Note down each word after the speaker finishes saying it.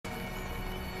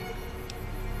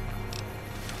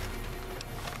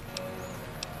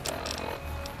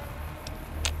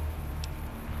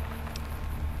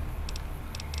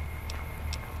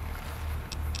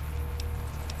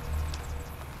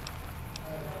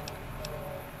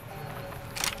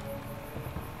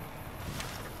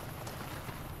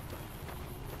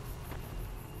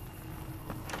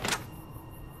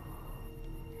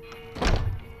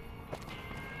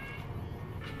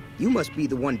You must be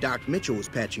the one Doc Mitchell was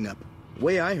patching up. The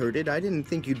way I heard it, I didn't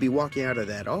think you'd be walking out of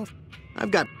that off.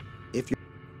 I've got... if you're...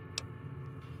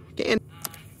 Dan...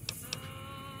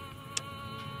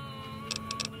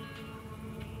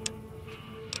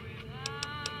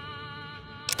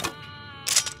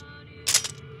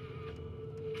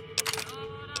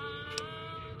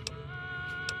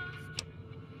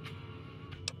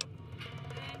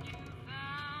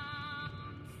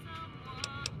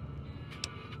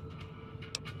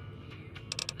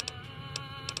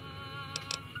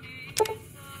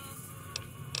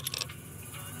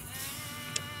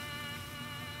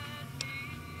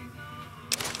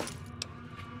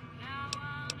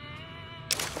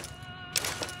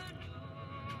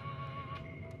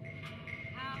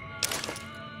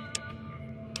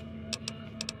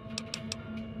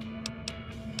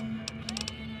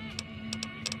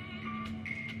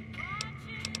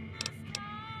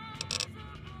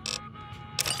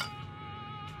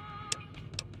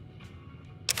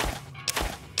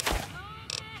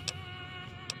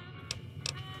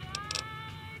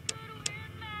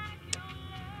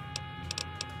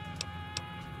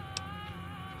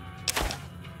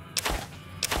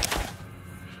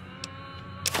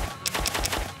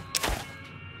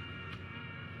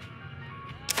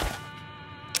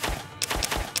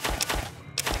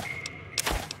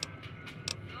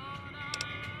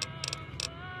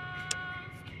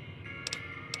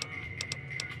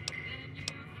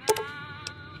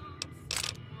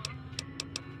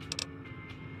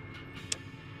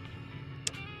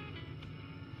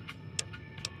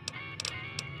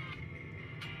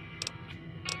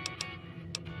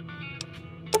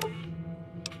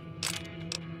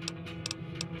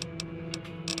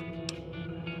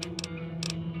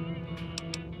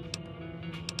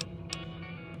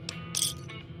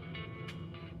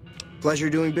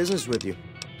 Pleasure doing business with you.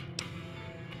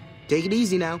 Take it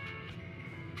easy now.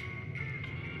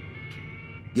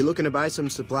 You looking to buy some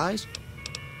supplies?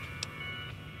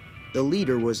 The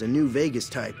leader was a New Vegas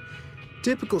type.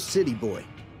 Typical city boy.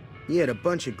 He had a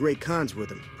bunch of Great Khans with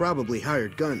him, probably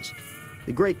hired guns.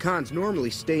 The Great Khans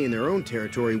normally stay in their own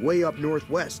territory way up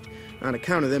northwest, on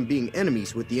account of them being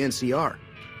enemies with the NCR.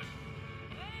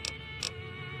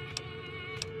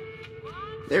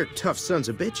 They're tough sons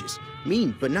of bitches.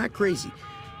 Mean, but not crazy.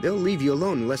 They'll leave you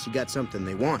alone unless you got something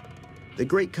they want. The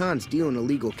Great Khans deal in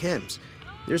illegal chems.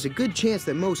 There's a good chance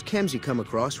that most chems you come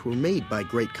across were made by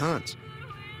Great Khans.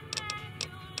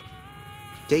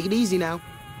 Take it easy now.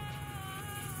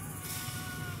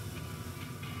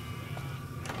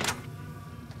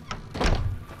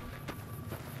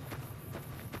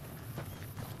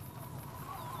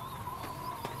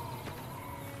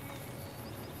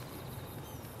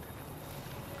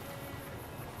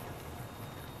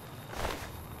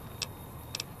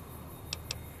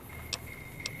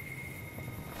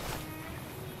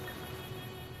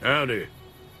 Howdy.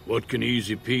 What can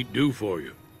Easy Pete do for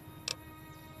you?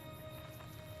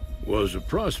 Was a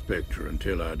prospector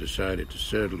until I decided to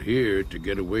settle here to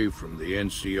get away from the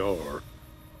NCR.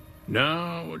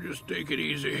 Now we'll just take it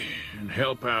easy and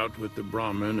help out with the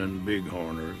Brahmin and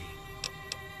Bighorners.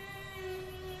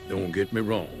 Don't get me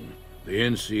wrong, the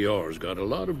NCR's got a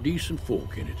lot of decent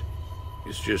folk in it.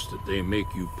 It's just that they make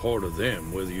you part of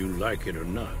them whether you like it or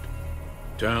not.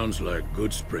 Towns like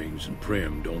Good Springs and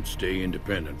Prim don't stay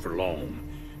independent for long.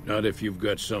 Not if you've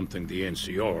got something the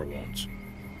NCR wants.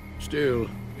 Still,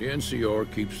 the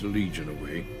NCR keeps the Legion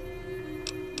away.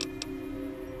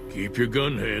 Keep your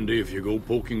gun handy if you go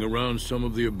poking around some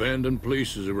of the abandoned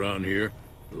places around here,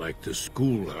 like the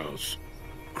schoolhouse.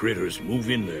 Critters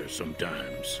move in there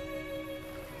sometimes.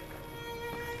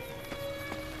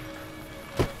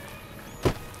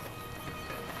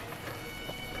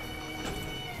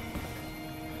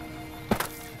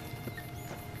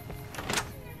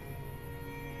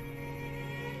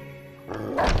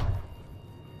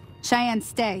 Cheyenne,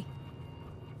 stay.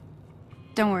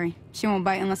 Don't worry, she won't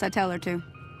bite unless I tell her to.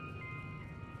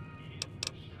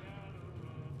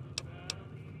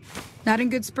 Not in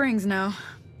Good Springs, no.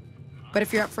 But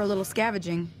if you're up for a little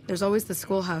scavenging, there's always the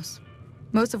schoolhouse.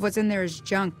 Most of what's in there is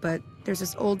junk, but there's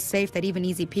this old safe that even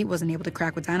Easy Pete wasn't able to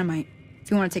crack with dynamite. If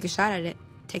you want to take a shot at it,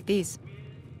 take these.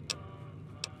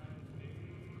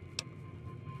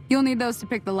 You'll need those to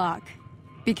pick the lock.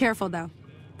 Be careful, though.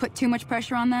 Put too much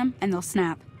pressure on them, and they'll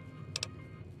snap.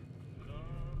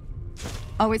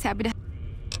 Always happy to...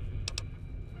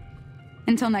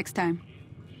 Until next time.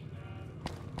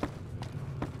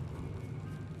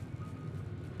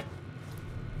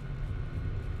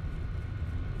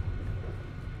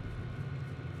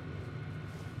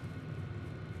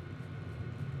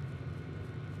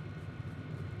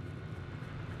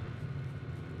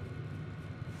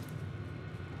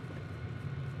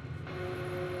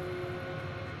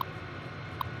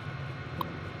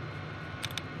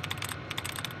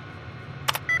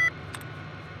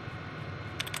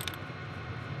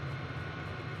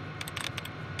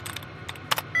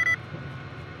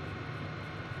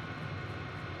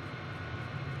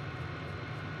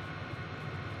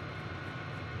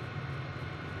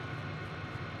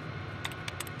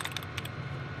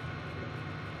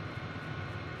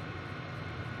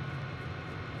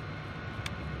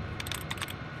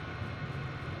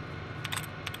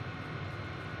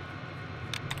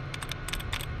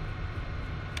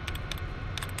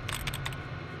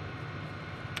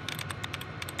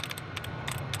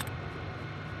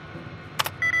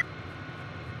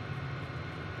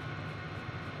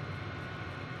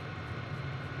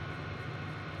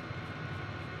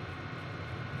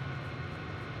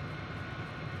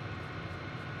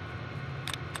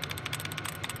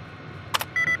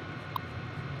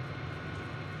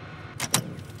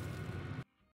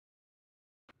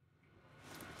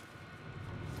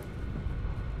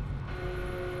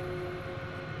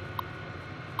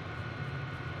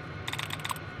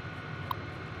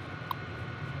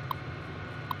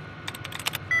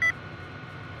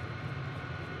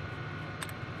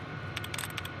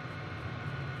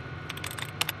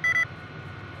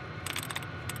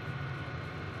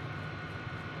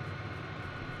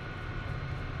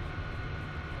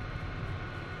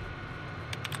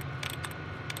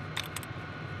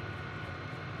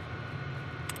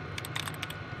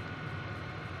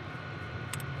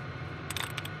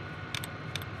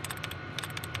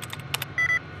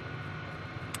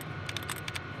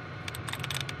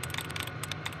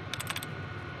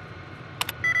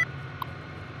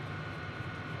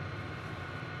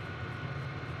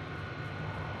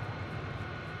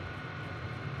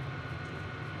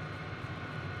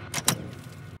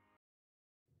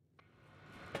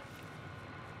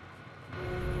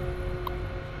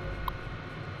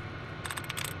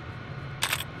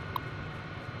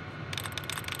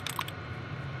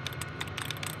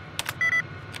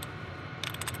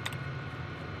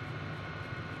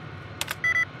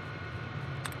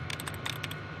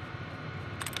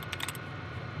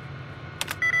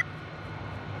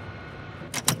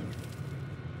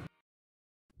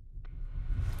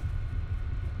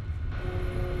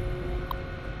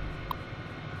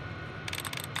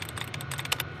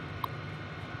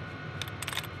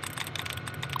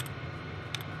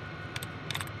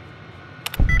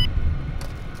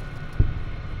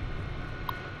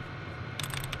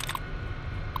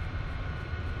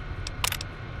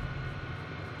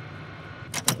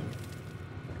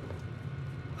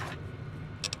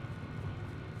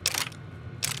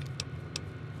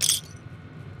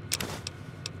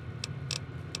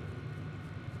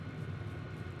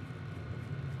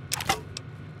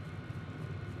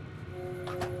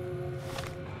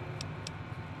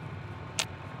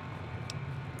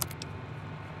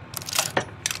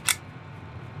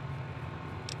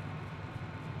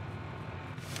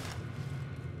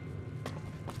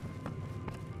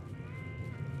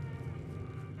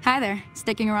 there,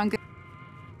 sticking around good.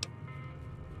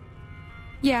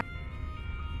 Yeah.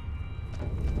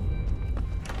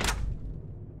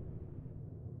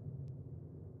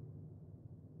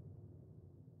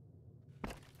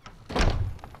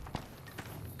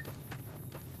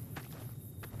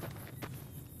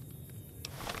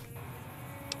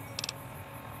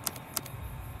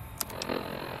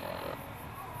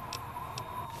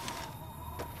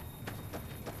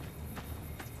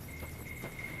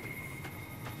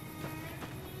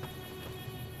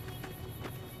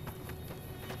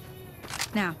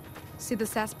 Now, see the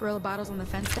sarsaparilla bottles on the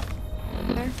fence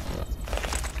there?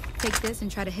 Take this and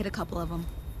try to hit a couple of them.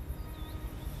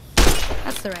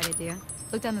 That's the right idea.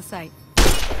 Look down the sight.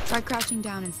 Try crouching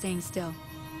down and staying still.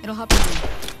 It'll help you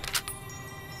move.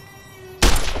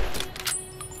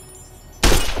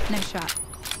 Nice shot.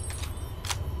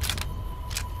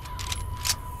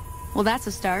 Well, that's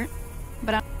a start.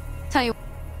 But I'll tell you.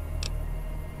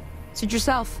 Suit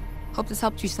yourself. Hope this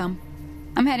helped you some.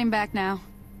 I'm heading back now.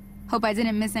 Hope I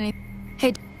didn't miss any.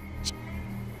 Hey.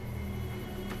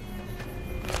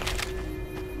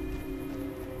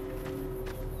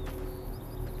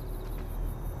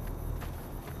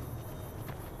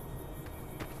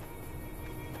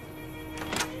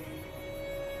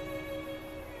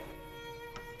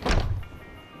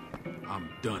 I'm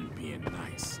done being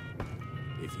nice.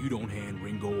 If you don't hand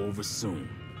Ringo over soon,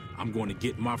 I'm going to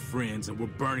get my friends and we're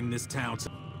burning this town to...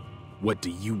 What do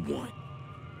you want?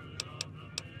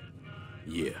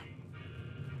 Yeah.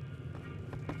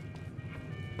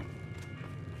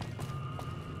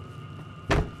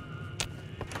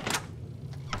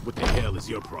 What the hell is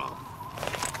your problem?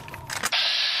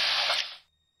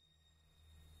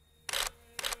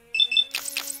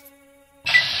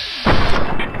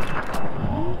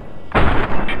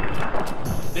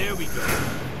 There we go.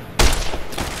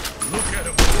 Look at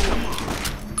him. Come on.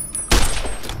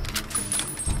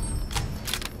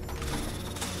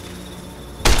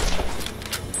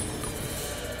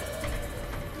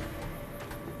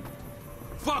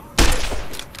 Fuck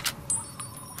this!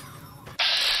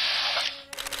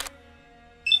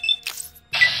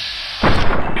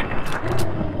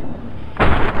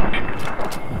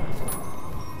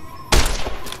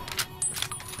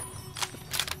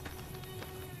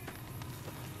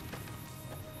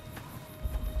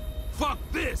 Fuck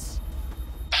this!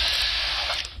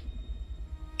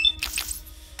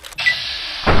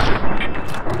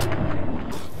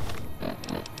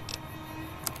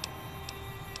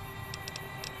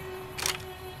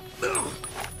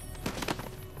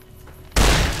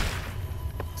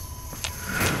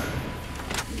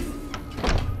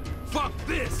 Fuck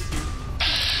this!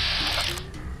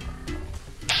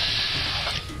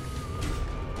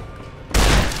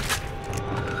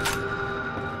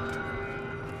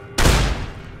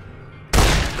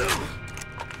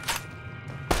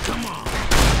 Come on!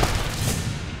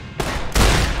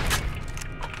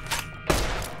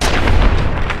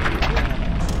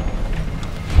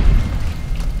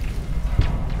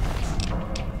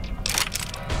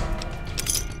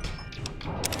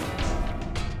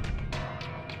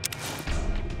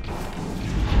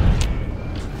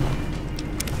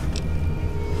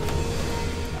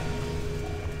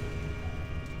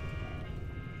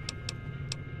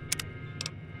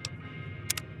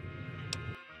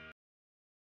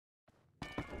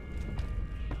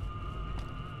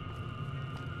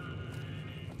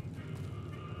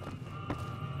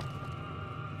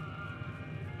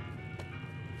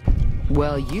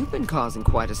 Well, you've been causing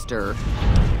quite a stir.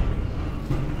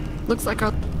 Looks like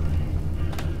our...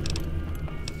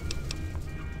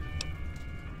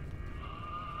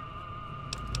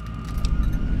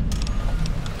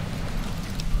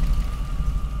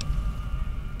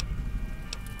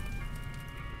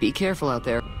 Be careful out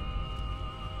there.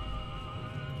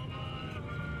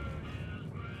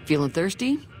 Feeling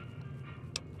thirsty?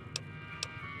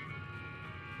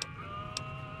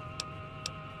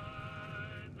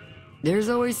 There's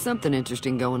always something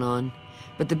interesting going on,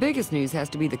 but the biggest news has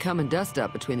to be the coming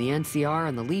dust-up between the NCR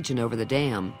and the Legion over the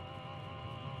dam.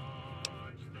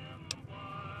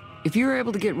 If you were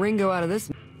able to get Ringo out of this...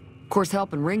 Of course,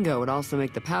 helping Ringo would also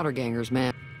make the powder gangers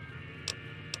mad.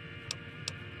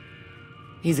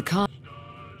 He's a con...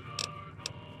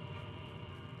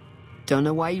 Don't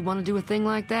know why you'd want to do a thing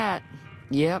like that.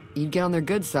 Yep, you'd get on their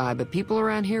good side, but people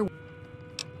around here...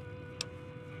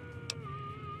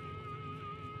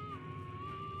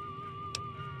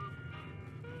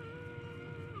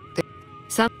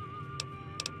 Some...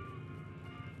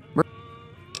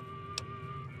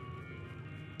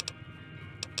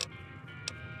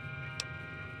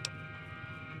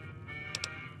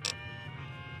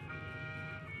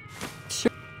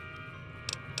 Sure.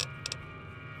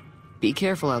 Be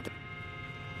careful out there.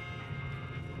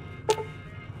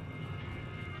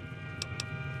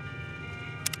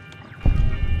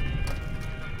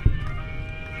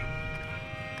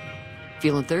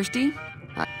 Feeling thirsty?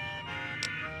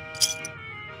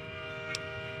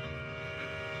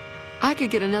 I could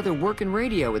get another working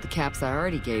radio with the caps I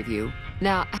already gave you.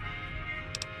 Now,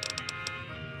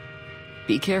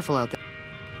 be careful out there.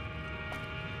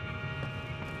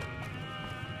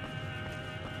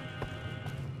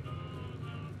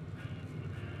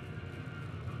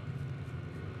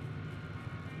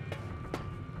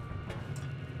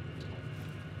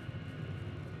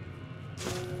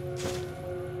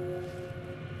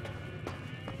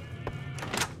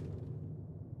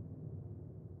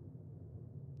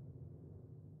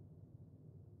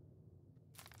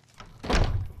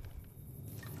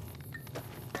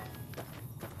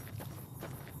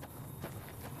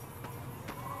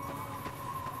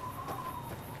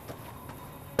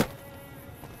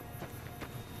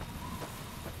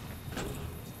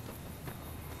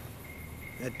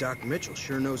 That Doc Mitchell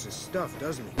sure knows his stuff,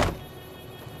 doesn't he?